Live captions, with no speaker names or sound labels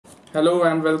Hello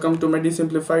and welcome to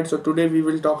meddysimplified. So today we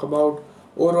will talk about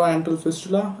Oroantral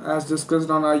Fistula as discussed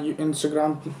on our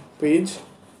Instagram page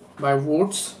by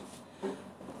votes.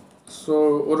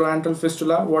 So Oroantral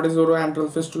Fistula, what is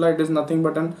Oroantral Fistula? It is nothing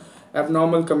but an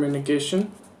abnormal communication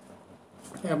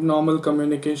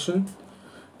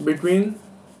between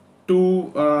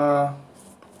two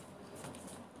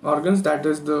organs, that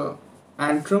is the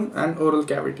antrum and oral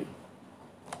cavity.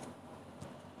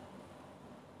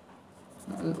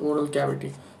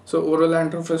 So oral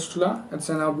antrum fistula, it's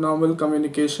an abnormal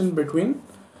communication between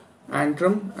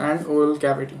antrum and oral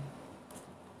cavity.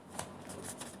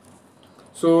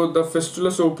 So the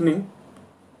fistulous opening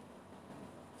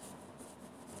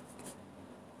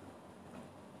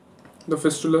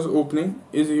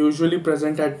is usually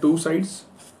present at two sides.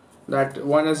 That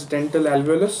one is dental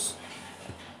alveolus,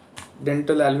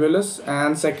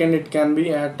 and second it can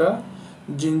be at a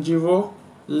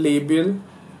gingivo-labial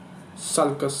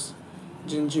sulcus.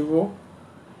 So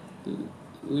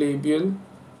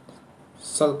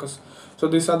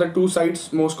these are the two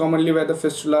sites most commonly where the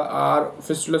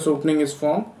fistulous opening is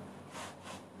formed: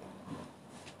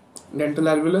 dental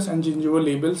alveolus and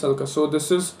gingivo-labial sulcus. So this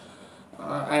is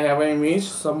I have an image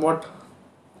somewhat.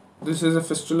 This is a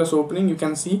fistulous opening. You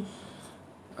can see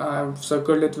I've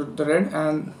circled it with the red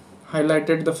and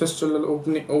highlighted the fistulous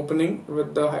opening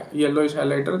with the yellowish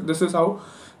highlighter. This is how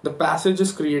the passage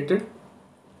is created.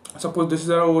 Suppose this is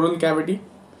our oral cavity,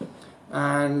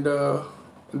 and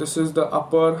this is the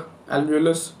upper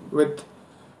alveolus with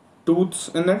tooths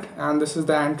in it, and this is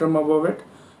the antrum above it.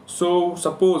 So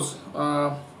suppose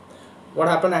what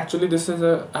happened, actually this is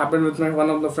happened with one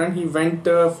of the friend. He went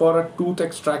for a tooth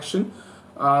extraction.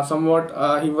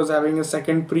 He was having a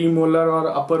second premolar or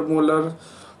upper molar,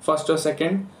 first or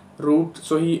second root,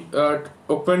 so he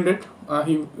opened it.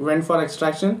 He went for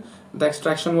extraction. The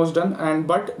extraction was done,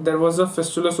 but there was a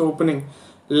fistulous opening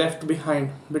left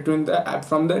behind between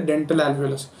from the dental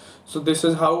alveolus. So this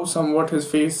is how somewhat his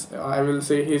face, I will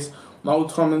say his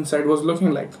mouth from inside, was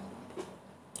looking like.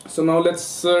 So now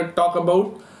let's talk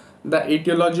about the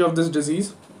etiology of this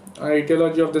disease, or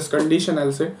etiology of this condition,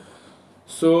 I'll say.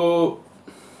 So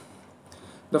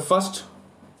the first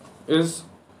is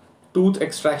tooth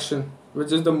extraction,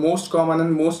 which is the most common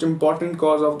and most important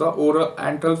cause of the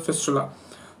Oroantral fistula.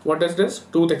 What is this?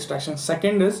 Tooth extraction.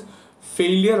 Second is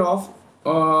failure of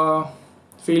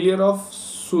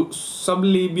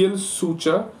sublabial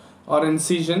suture or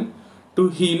incision to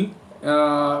heal,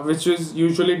 which is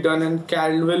usually done in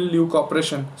Calvel-Luke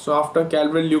operation. So after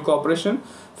Calvel-Luke operation,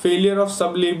 failure of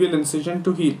sublabial incision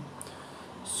to heal.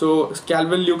 So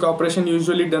Calvel-Luke operation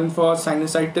usually done for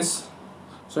sinusitis.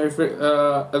 So if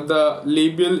the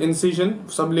sublabial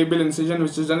incision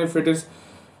which is done, if it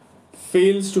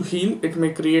fails to heal, it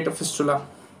may create a fistula.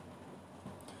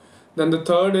 Then the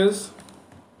third is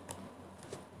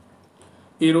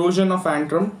erosion of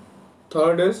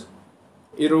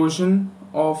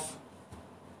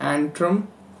antrum.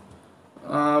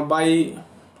 By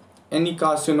any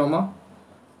carcinoma,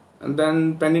 and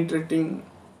then penetrating,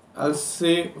 I'll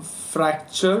say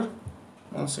fracture.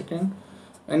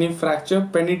 Any fracture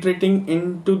penetrating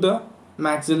into the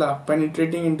maxilla.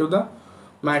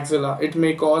 It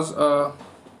may cause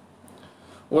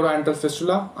Oroantral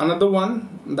fistula. Another one,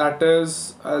 that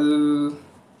is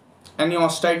any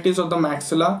osteitis of the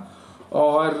maxilla,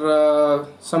 or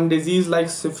some disease like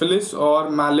syphilis or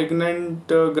malignant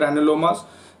granulomas.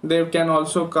 They can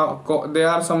also they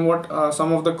are somewhat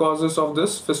some of the causes of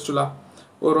this fistula,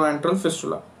 Oroantral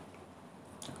fistula.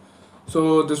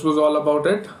 So this was all about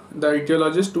it. The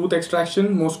etiologist: tooth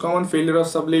extraction, most common, failure of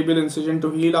sublabial incision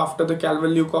to heal after the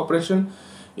Calvel-Luke operation,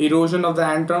 erosion of the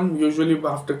antrum, usually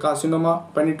after carcinoma,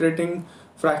 penetrating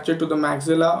fracture to the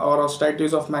maxilla, or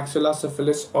osteitis of maxilla,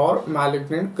 syphilis or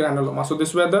malignant granuloma. So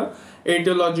this were the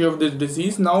etiology of this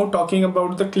disease. Now talking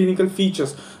about the clinical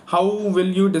features. How will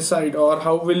you decide, or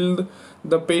how will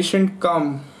the patient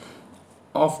come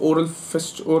of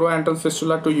Oroantral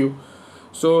fistula to you?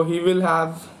 So he will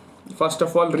have, first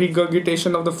of all,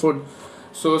 regurgitation of the food.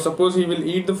 So suppose he will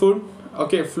eat the food,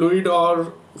 okay, food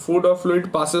or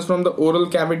fluid passes from the oral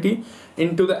cavity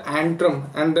into the antrum,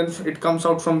 and then it comes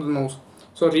out from the nose.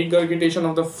 So regurgitation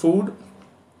of the food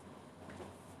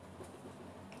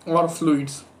or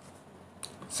fluids.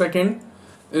 Second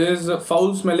is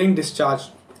foul smelling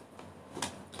discharge.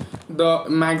 The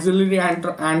maxillary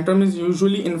antrum is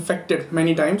usually infected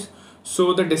many times,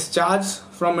 so the discharge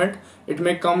from it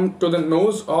may come to the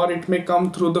nose, or it may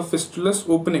come through the fistulous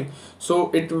opening. So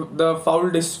the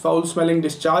foul smelling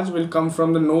discharge will come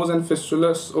from the nose and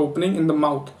fistulous opening in the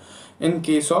mouth in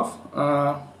case of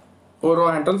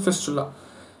Oroantral fistula.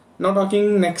 Now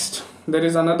talking next, there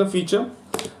is another feature.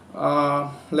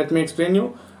 Let me explain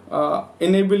you.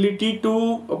 Inability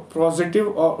to positive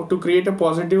or to create a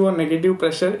positive or negative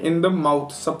pressure in the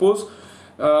mouth. Suppose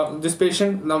this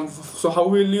patient, so how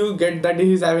will you get that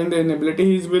he is having the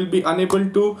inability? He will be unable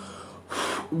to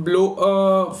blow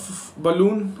a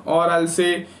balloon, or I'll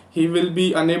say he will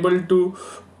be unable to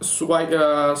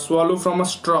swallow from a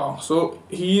straw. So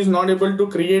he is not able to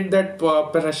create that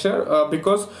pressure,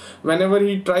 because whenever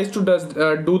he tries to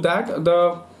do that,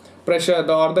 the pressure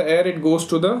or the air, it goes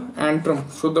to the antrum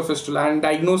through the fistula, and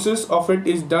diagnosis of it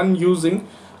is done using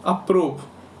a probe.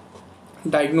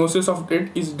 Diagnosis of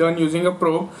it is done using a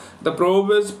probe. The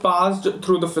probe is passed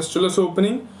through the fistulous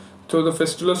opening,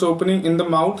 in the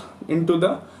mouth into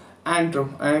the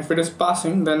antrum, and if it is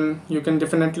passing, then you can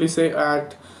definitely say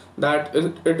that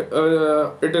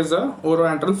it is a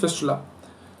oroantral fistula.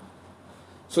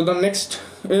 So the next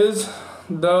is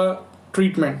the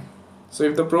treatment. So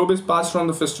if the probe is passed from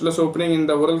the fistulous opening in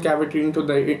the oral cavity into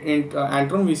the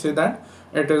antrum, we say that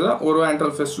it is a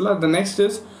oroantral fistula. The next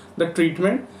is the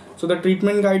treatment. So the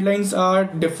treatment guidelines are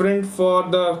different for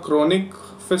the chronic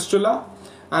fistula,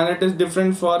 and it is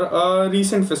different for a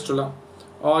recent fistula,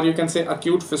 or you can say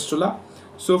acute fistula.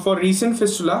 So for recent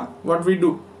fistula, what we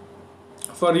do?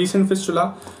 For recent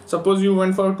fistula, suppose you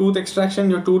went for a tooth extraction,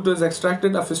 your tooth is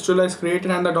extracted, a fistula is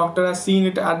created, and the doctor has seen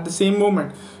it at the same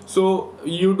moment. So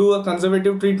you do a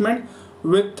conservative treatment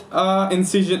with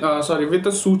incision, with the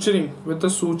suturing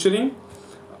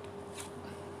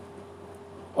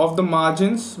of the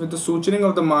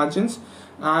margins,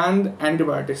 and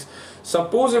antibiotics.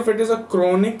 Suppose if it is a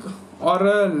chronic or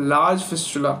a large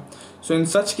fistula, so in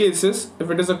such cases, if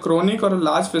it is a chronic or a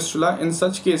large fistula, in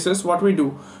such cases what we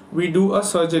do? We do a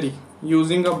surgery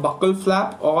using a buccal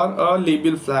flap or a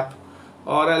labial flap,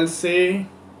 or I'll say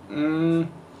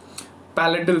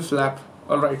palatal flap.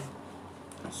 Alright,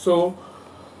 so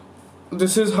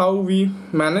this is how we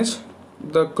manage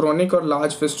the chronic or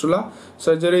large fistula.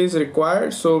 Surgery is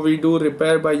required, so we do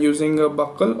repair by using a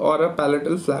buccal or a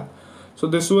palatal flap. So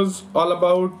this was all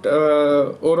about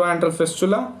oroantral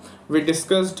fistula. We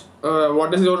discussed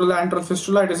what is oroantral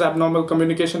fistula. It is abnormal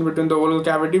communication between the oral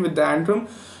cavity with the antrum.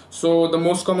 So the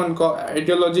most common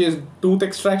etiology is tooth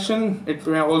extraction. It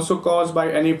may also cause by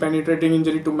any penetrating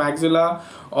injury to maxilla,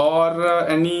 or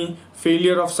any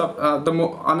failure of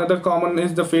another common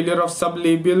is the failure of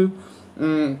sublabial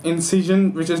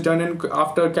incision, which is done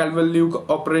after Calver-Luke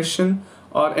operation,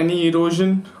 or any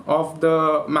erosion of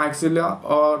the maxilla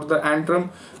or the antrum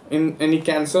in any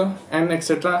cancer, and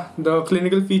etc. The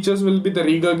clinical features will be the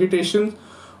regurgitation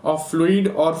of fluid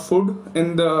or food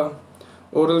in the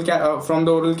from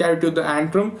the oral cavity to the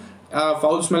antrum.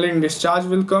 Foul smelling discharge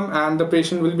will come, and the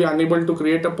patient will be unable to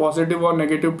create a positive or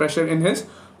negative pressure in his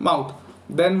mouth.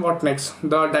 Then what next?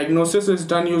 The diagnosis is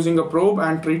done using a probe,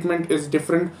 and treatment is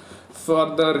different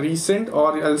for the recent,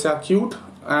 or else acute,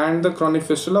 and the chronic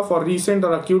fistula. For recent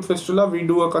or acute fistula, we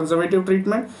do a conservative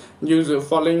treatment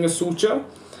following a suture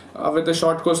with a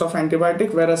short course of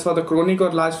antibiotic, whereas for the chronic or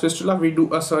large fistula, we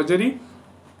do a surgery,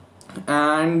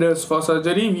 and for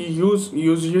surgery we use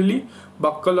usually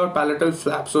buccal or palatal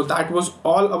flap. So that was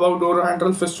all about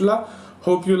oroantral fistula.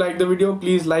 Hope you like the video.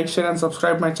 Please like, share and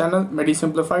subscribe my channel,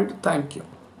 meddysimplified. Thank you.